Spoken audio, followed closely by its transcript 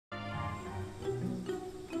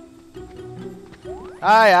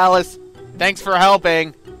Hi, Alice. Thanks for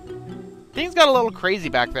helping. Things got a little crazy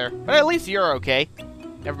back there, but at least you're okay.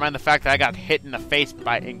 Never mind the fact that I got hit in the face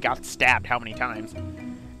and got stabbed how many times.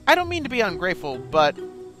 I don't mean to be ungrateful, but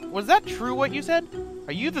was that true what you said?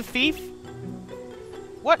 Are you the thief?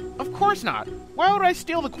 What? Of course not. Why would I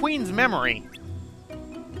steal the Queen's memory?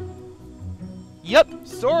 Yep,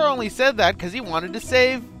 Sora only said that because he wanted to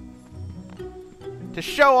save... to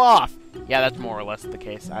show off. Yeah, that's more or less the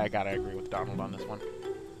case. I gotta agree with Donald on this one.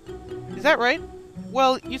 Is that right?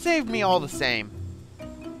 Well, you saved me all the same.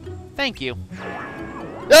 Thank you.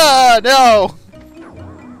 Ah, no!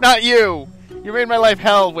 Not you! You made my life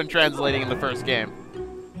hell when translating in the first game.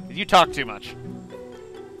 You talk too much.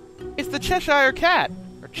 It's the Cheshire Cat.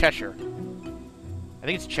 Or Cheshire. I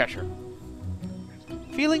think it's Cheshire.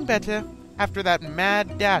 Feeling better after that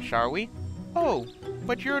mad dash, are we? Oh,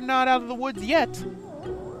 but you're not out of the woods yet.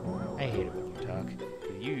 I hate it when you talk.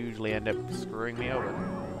 You usually end up screwing me over.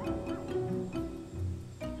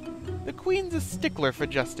 The Queen's a stickler for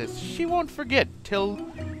justice. She won't forget till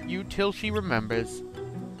she remembers.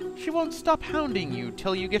 She won't stop hounding you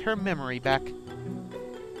till you get her memory back.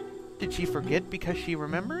 Did she forget because she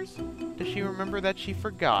remembers? Does she remember that she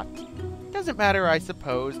forgot? Doesn't matter, I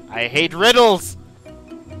suppose. I hate riddles!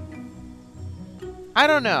 I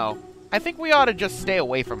don't know. I think we ought to just stay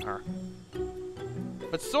away from her.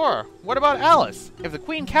 But Sora, what about Alice? If the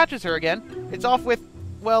Queen catches her again, it's off with,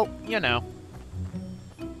 well, you know.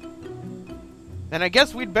 Then I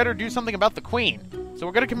guess we'd better do something about the Queen. So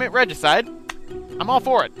we're gonna commit regicide. I'm all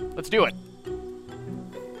for it. Let's do it.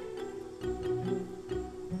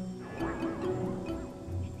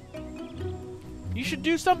 You should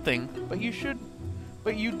do something, but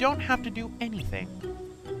you don't have to do anything.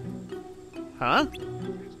 Huh?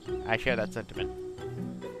 I share that sentiment.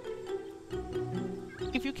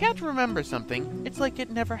 If you can't remember something, it's like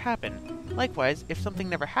it never happened. Likewise, if something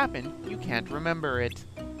never happened, you can't remember it.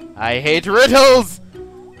 I hate riddles!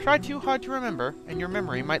 Try too hard to remember, and your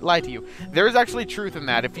memory might lie to you. There is actually truth in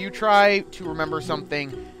that. If you try to remember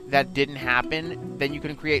something that didn't happen, then you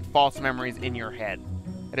can create false memories in your head.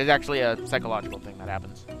 It is actually a psychological thing that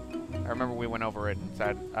happens. I remember we went over it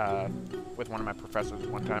inside with one of my professors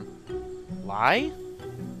one time. Lie?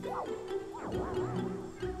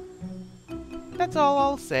 That's all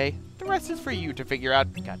I'll say. The rest is for you to figure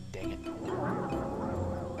out. God dang it.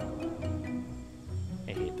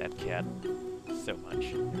 I hate that cat so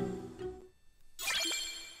much.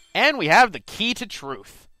 And we have the key to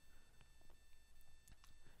truth.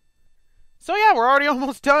 So yeah, we're already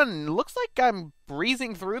almost done. Looks like I'm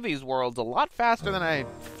breezing through these worlds a lot faster than I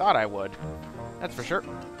thought I would. That's for sure.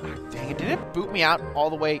 Oh, dang it, did it boot me out all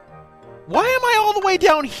the way? Why am I all the way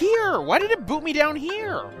down here? Why did it boot me down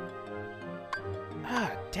here?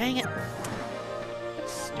 Ah, dang it.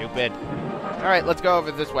 That's stupid. Alright, let's go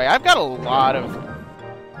over this way. I've got a lot of...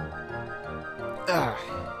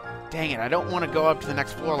 Dang it, I don't want to go up to the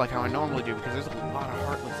next floor like how I normally do, because there's a lot of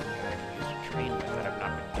Heartless in here I can use to train with that I've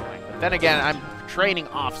not been doing. But then again, I'm training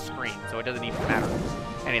off screen, so it doesn't even matter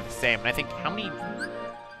any of the same. And I think, how many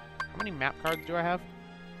map cards do I have?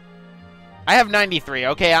 I have 93.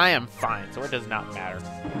 Okay, I am fine, so it does not matter.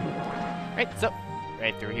 Right, so,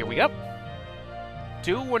 right through here we go.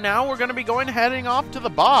 Now we're going to be heading off to the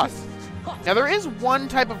boss. Now, there is one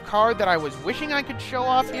type of card that I was wishing I could show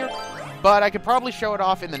off here, but I could probably show it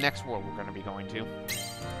off in the next world we're going to be going to.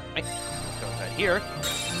 Right, let's go inside here.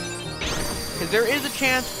 Because there is a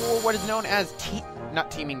chance for what is known as, not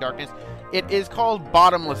Teeming Darkness, it is called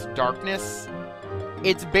Bottomless Darkness.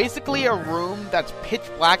 It's basically a room that's pitch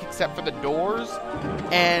black except for the doors,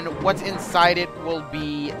 and what's inside it will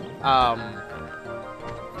be,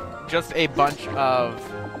 just a bunch of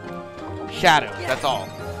shadows, that's all.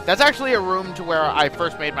 That's actually a room to where I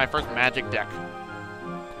first made my first magic deck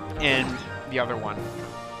in the other one.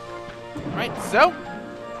 Alright, so,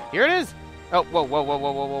 here it is. Oh, whoa, whoa, whoa,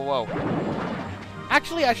 whoa, whoa, whoa, whoa.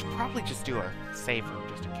 Actually, I should probably just do a save room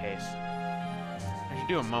just in case. I should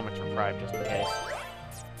do a moment's reprieve just in case.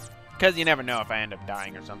 Because you never know if I end up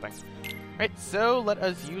dying or something. Alright, so let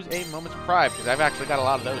us use a moment's reprieve, because I've actually got a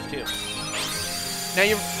lot of those too. Now,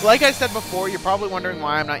 like I said before, you're probably wondering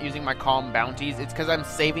why I'm not using my Calm Bounties. It's because I'm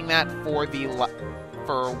saving that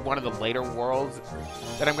for one of the later worlds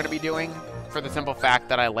that I'm going to be doing, for the simple fact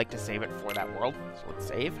that I like to save it for that world. So let's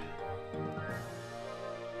save.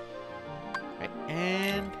 Right,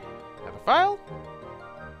 and another file.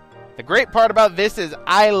 The great part about this is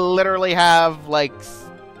I literally have, like,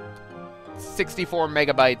 64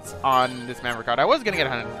 megabytes on this memory card. I was going to get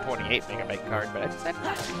a 128 megabyte card, but I decided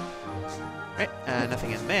not to. Right,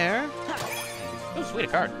 nothing in there. Oh, sweet, a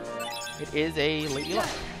card. It is a Lady Luck.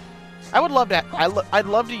 I would love to. I'd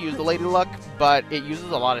love to use the Lady Luck, but it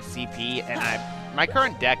uses a lot of CP, and my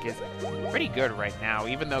current deck is pretty good right now.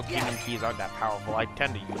 Even though Kingdom Keys aren't that powerful, I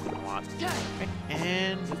tend to use them a lot. Okay,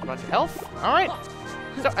 and just a bunch of health. All right.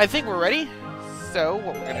 So I think we're ready. So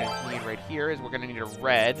what we're gonna need right here is we're gonna need a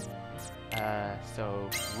red. So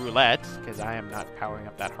roulette, because I am not powering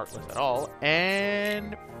up that Heartless at all,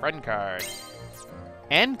 and friend card,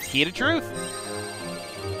 and Key to Truth.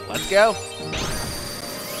 Let's go.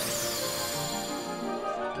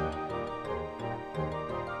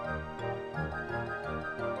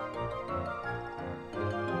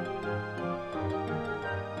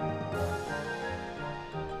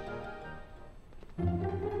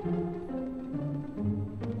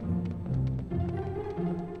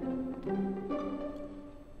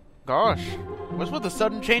 Gosh, what's with the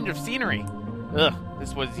sudden change of scenery? Ugh,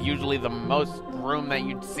 this was usually the most room that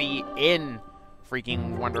you'd see in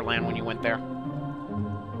freaking Wonderland when you went there.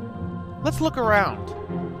 Let's look around.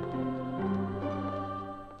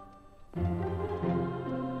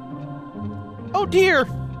 Oh dear!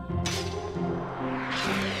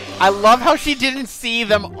 I love how she didn't see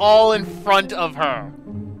them all in front of her.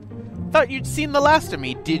 Thought you'd seen the last of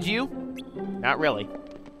me, did you? Not really.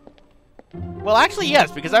 Well, actually,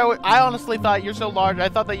 yes, because I honestly thought you're so large, I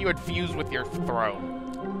thought that you had fused with your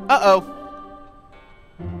throne. Uh-oh.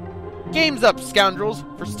 Game's up, scoundrels.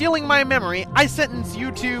 For stealing my memory, I sentence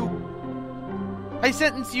you to... I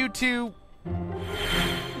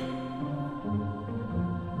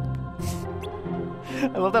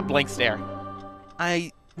love that blank stare.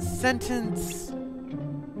 I sentence...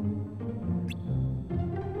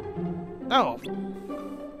 Oh.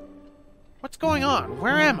 What's going on?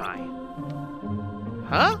 Where am I?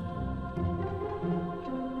 Huh?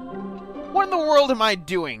 What in the world am I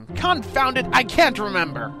doing? Confound it, I can't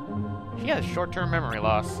remember. She has short-term memory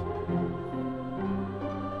loss.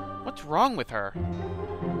 What's wrong with her?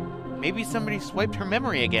 Maybe somebody swiped her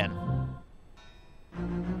memory again.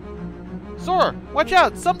 Sora, watch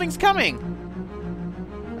out, something's coming!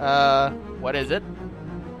 What is it?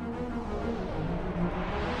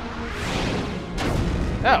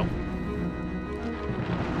 Oh.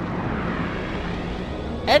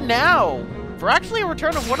 And now, for actually a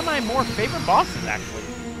return of one of my more favorite bosses, actually.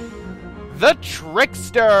 The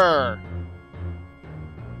Trickster!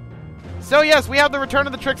 So yes, we have the return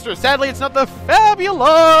of the Trickster. Sadly, it's not the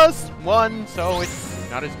fabulous one, so it's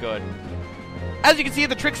not as good. As you can see,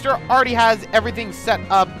 the Trickster already has everything set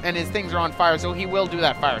up, and his things are on fire, so he will do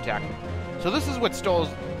that fire attack. So this is what So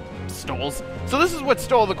this is what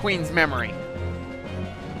stole the Queen's memory.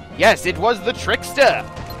 Yes, it was the Trickster!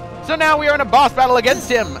 So now we are in a boss battle against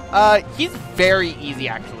him. He's very easy,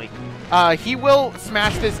 actually. He will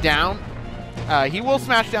smash this down. He will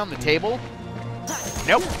smash down the table.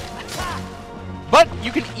 Nope. But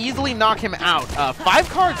you can easily knock him out. 5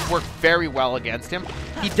 cards work very well against him.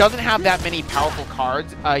 He doesn't have that many powerful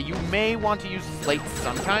cards. You may want to use Slate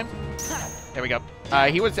sometimes. There we go.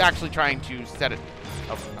 He was actually trying to set it.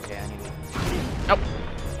 Oh, okay. I need to... Nope.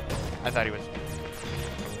 I thought he was...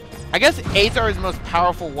 I guess 8s are his most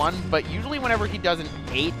powerful one, but usually whenever he does an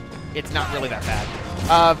 8, it's not really that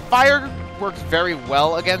bad. Fire works very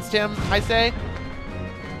well against him, I say.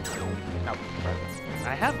 No,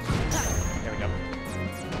 I have. There we go.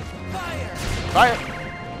 Fire!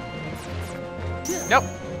 Nope.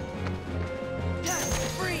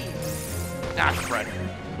 Ah, Fred.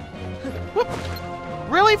 Whoop.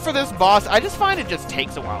 Really, for this boss, I just find it just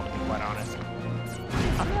takes a while, to be quite honest.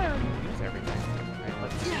 How do I use everything?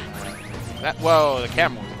 Whoa, the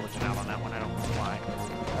camera was glitching out on that one. I don't know why.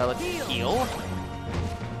 Let's heal.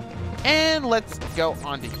 And let's go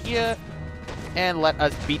onto here. And let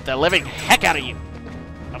us beat the living heck out of you.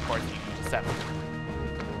 Of course, you use 7.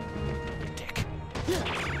 You dick.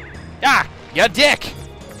 Ah, you dick!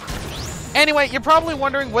 Anyway, you're probably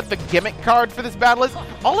wondering what the gimmick card for this battle is.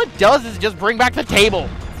 All it does is just bring back the table.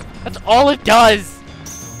 That's all it does.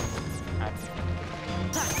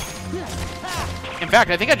 In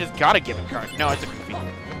fact, I think I just got a gimmick card. No, it's a Goofy.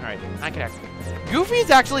 Alright, I can actually...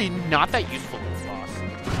 Goofy's actually not that useful in this boss.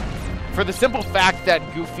 For the simple fact that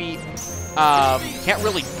Goofy can't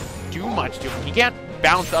really do much to him. He can't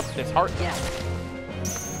bounce up this heart. Yeah.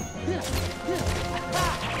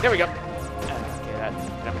 There we go. Okay, that's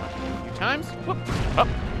definitely a few times. Whoop. Up.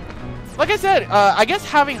 Like I said, I guess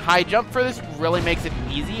having high jump for this really makes it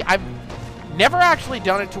easy. I've never actually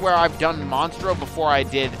done it to where I've done Monstro before I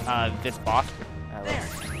did this boss.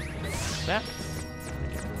 Let's that.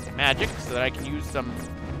 Magic so that I can use some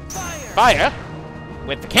fire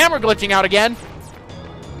with the camera glitching out again.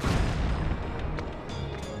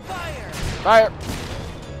 Fire.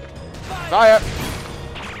 Fire.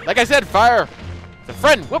 Like I said, fire. It's a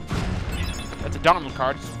friend. Whoop. That's a Donald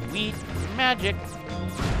card. Sweet magic.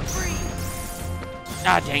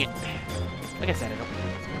 Ah, dang it. Like I said, I don't.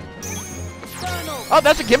 Oh,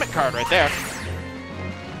 that's a gimmick card right there.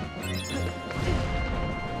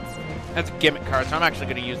 That's a gimmick card, so I'm actually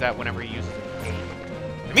going to use that whenever he uses it.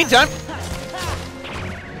 In the meantime,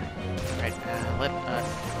 right, let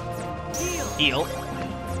us heal.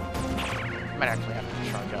 Might actually have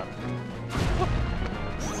to charge up. Whoop.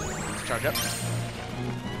 Charge up.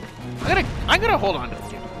 I'm gonna hold on to the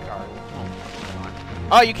gimmick card.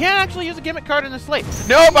 Oh, you can't actually use a gimmick card in the slate.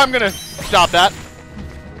 Nope, I'm gonna stop that.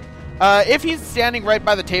 If he's standing right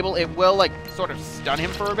by the table, it will, like, sort of stun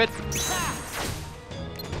him for a bit.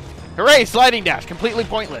 Hooray, sliding dash, completely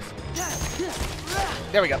pointless.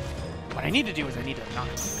 There we go. What I need to do is I need to knock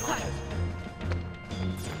him unconscious.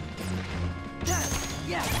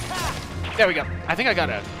 There we go. I think I got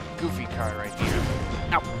a goofy card right here.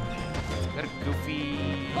 Ow. Got a goofy...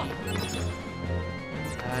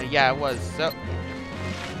 yeah, it was. So,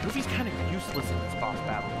 Goofy's kind of useless in this boss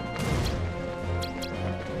battle.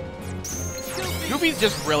 Goofy's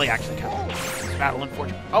just really actually kind of useless in this battle,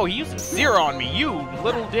 unfortunately. Oh, he used a 0 on me, you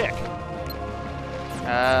little dick.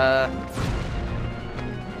 I'm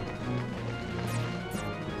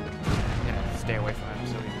gonna have to stay away from him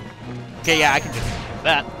so he... Okay, yeah, I can just do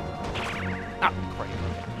that. Oh, great.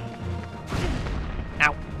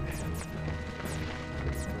 Ow.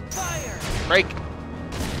 Fire! Break.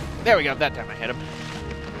 There we go, that time I hit him.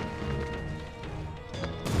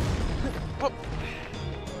 Whoop.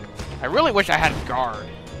 I really wish I had a guard.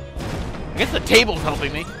 I guess the table's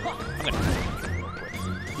helping me. I'm gonna...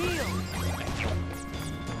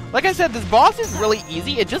 Like I said, this boss is really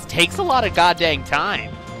easy. It just takes a lot of goddamn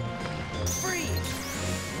time.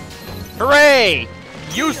 Hooray!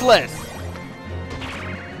 Useless!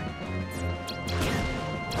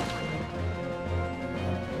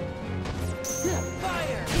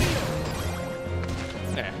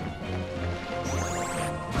 There.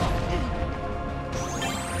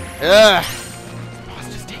 Ugh! This boss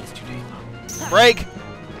just takes too damn long. Break!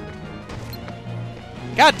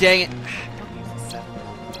 God dang it!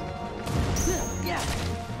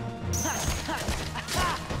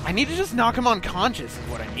 I need to just knock him unconscious is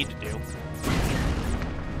what I need to do.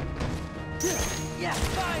 Yeah,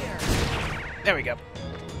 fire! There we go.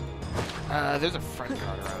 There's a front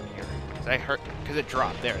card around here. Because it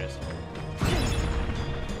dropped. There it is.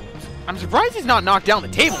 I'm surprised he's not knocked down the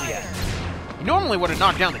table yet. He normally would have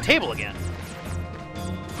knocked down the table again.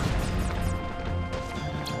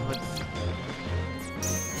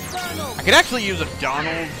 I could actually use a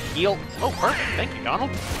Donald heal. Oh, perfect. Thank you,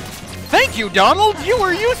 Donald. Thank you, Donald! You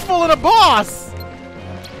were useful in a boss!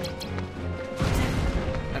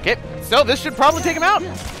 Okay, so this should probably take him out.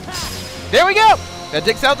 There we go! That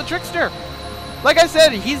takes out the Trickster. Like I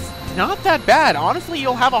said, he's not that bad. Honestly,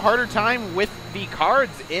 you'll have a harder time with the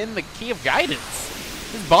cards in the Key of Guidance.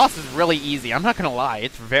 This boss is really easy. I'm not gonna lie,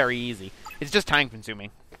 it's very easy. It's just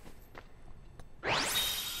time-consuming.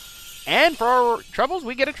 And for our troubles,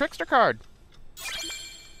 we get a Trickster card.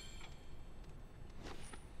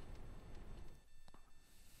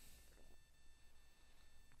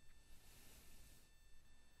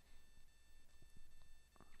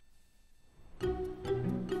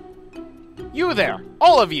 You there,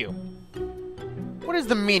 all of you! What is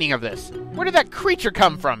the meaning of this? Where did that creature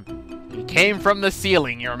come from? He came from the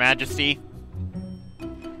ceiling, Your Majesty.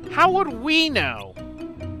 How would we know?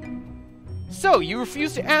 So, you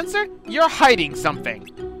refuse to answer? You're hiding something.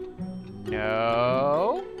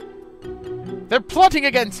 No? They're plotting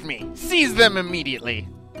against me. Seize them immediately.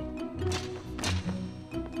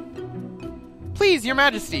 Please, Your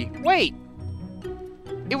Majesty, wait.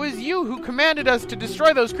 It was you who commanded us to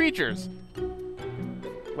destroy those creatures.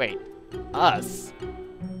 Wait, us?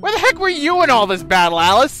 Where the heck were you in all this battle,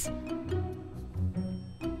 Alice?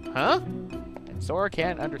 Huh? And Sora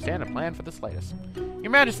can't understand a plan for the slightest. Your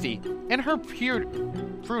Majesty, in her pure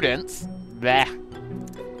prudence,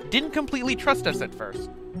 didn't completely trust us at first.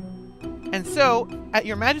 And so, at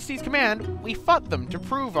Your Majesty's command, we fought them to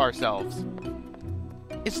prove ourselves.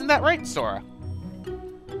 Isn't that right, Sora?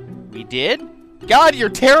 We did? God, you're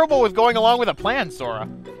terrible with going along with a plan, Sora.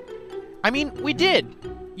 I mean, we did.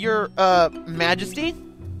 Your, Majesty?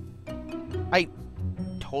 I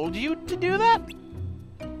told you to do that?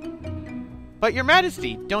 But Your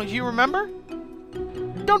Majesty, don't you remember?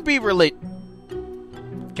 Don't be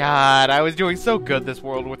God, I was doing so good this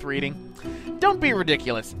world with reading. Don't be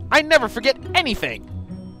ridiculous. I never forget anything.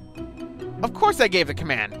 Of course I gave the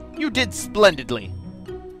command. You did splendidly.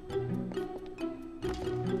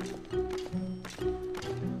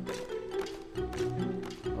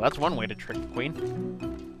 Well, that's one way to trick the queen.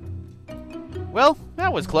 Well,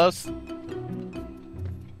 that was close.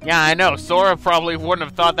 Yeah, I know. Sora probably wouldn't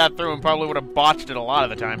have thought that through and probably would have botched it a lot of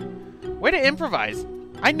the time. Way to improvise.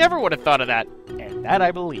 I never would have thought of that. And that I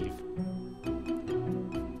believe.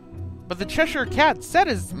 But the Cheshire Cat said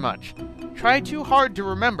as much. Try too hard to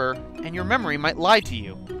remember, and your memory might lie to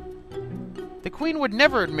you. The queen would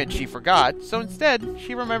never admit she forgot, so instead,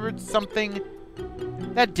 she remembered something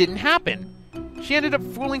that didn't happen. She ended up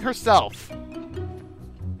fooling herself.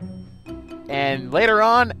 And later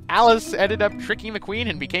on, Alice ended up tricking the queen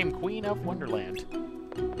and became Queen of Wonderland.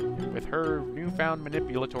 With her newfound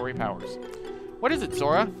manipulatory powers. What is it,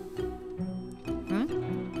 Sora?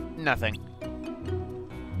 Nothing.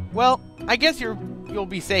 Well, I guess you'll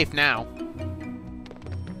be safe now.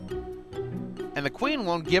 And the queen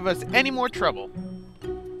won't give us any more trouble.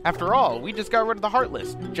 After all, we just got rid of the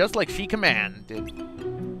Heartless, just like she commanded.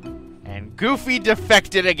 And Goofy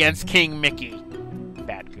defected against King Mickey.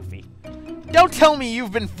 Bad Goofy. Don't tell me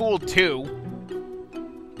you've been fooled too.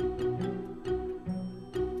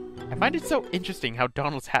 I find it so interesting how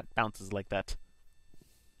Donald's hat bounces like that.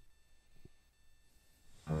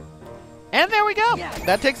 And there we go. Yeah.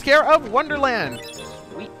 That takes care of Wonderland.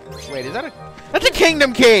 Sweet. Wait, is that a... That's a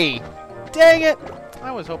Kingdom Key! Dang it!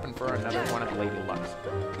 I was hoping for another one of Lady Luck's.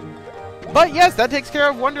 But yes, that takes care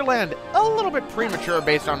of Wonderland. A little bit premature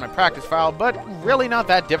based on my practice file, but really not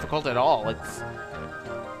that difficult at all. It's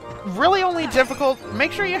really only difficult.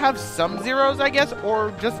 Make sure you have some zeros, I guess,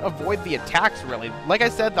 or just avoid the attacks, really. Like I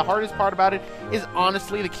said, the hardest part about it is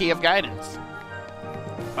honestly the Key of Guidance.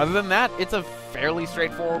 Other than that, it's a fairly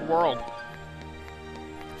straightforward world.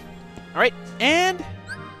 Alright, and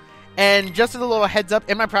just as a little heads up,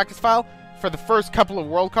 in my practice file, for the first couple of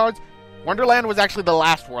world cards, Wonderland was actually the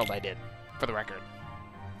last world I did, for the record.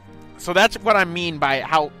 So that's what I mean by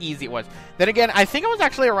how easy it was. Then again, I think I was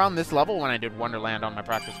actually around this level when I did Wonderland on my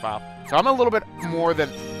practice file. So I'm a little bit more than,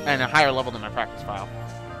 and a higher level than my practice file.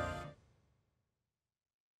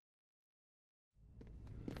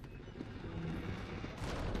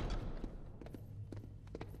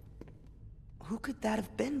 Who could that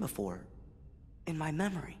have been before, in my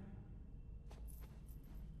memory?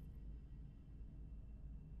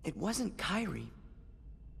 It wasn't Kairi,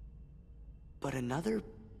 but another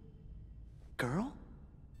girl?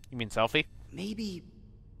 You mean Selfie? Maybe...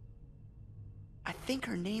 I think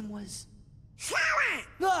her name was...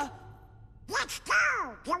 Sora! Let's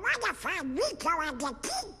go! You wanna find Rico and the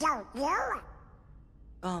kid, don't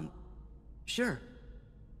you? Sure.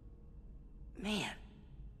 Man,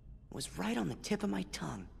 it was right on the tip of my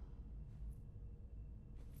tongue.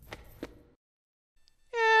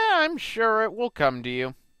 Yeah, I'm sure it will come to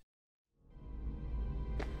you.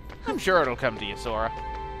 I'm sure it'll come to you, Sora.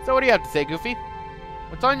 So what do you have to say, Goofy?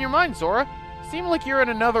 What's on your mind, Sora? Seem like you're in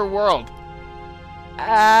another world.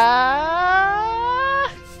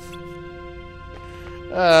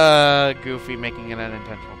 Goofy making an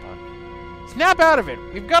unintentional pun. Snap out of it!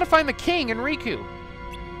 We've got to find the king and Riku.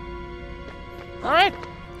 Alright,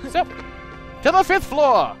 so, to the 5th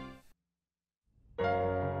floor!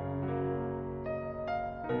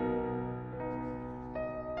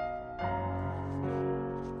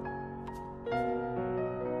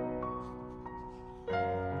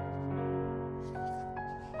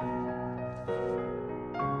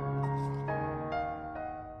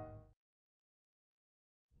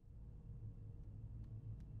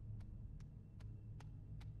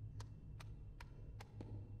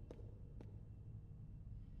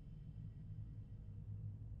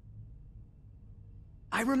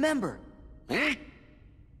 I remember. Huh?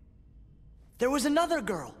 There was another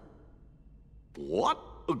girl. What?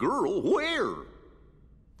 A girl? Where?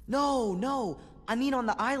 No. I mean on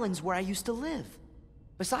the islands where I used to live.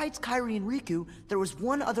 Besides Kairi and Riku, there was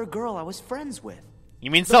one other girl I was friends with.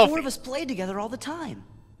 You mean The Selfie? 4 of us played together all the time.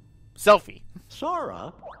 Selfie.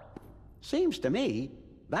 Sora? Seems to me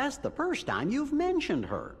that's the first time you've mentioned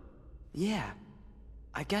her. Yeah.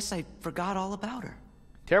 I guess I forgot all about her.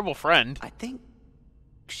 Terrible friend. I think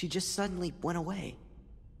she just suddenly went away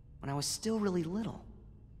when I was still really little.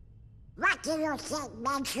 What do you think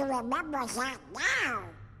makes you remember that now?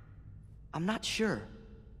 I'm not sure,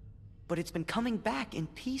 but it's been coming back in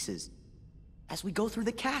pieces as we go through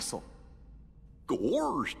the castle.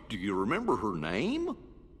 Gorge, do you remember her name?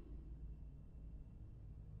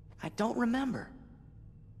 I don't remember.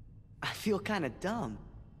 I feel kind of dumb.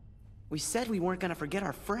 We said we weren't gonna forget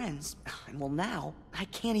our friends, and well now, I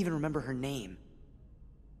can't even remember her name.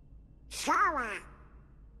 Sora!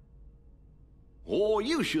 Oh,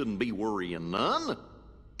 you shouldn't be worrying none.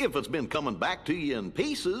 If it's been coming back to you in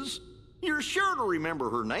pieces, you're sure to remember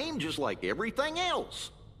her name just like everything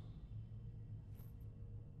else.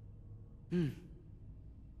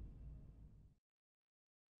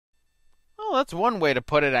 Well, that's one way to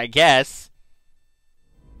put it, I guess.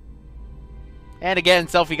 And again,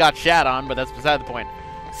 Selfie got shat on, but that's beside the point.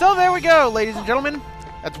 So there we go, ladies and gentlemen.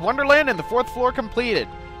 That's Wonderland and the 4th floor completed.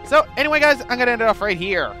 So, anyway, guys, I'm going to end it off right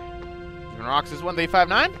here.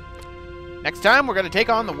 Roxas1359. Next time, we're going to take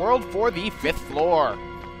on the world for the 5th floor.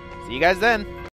 See you guys then.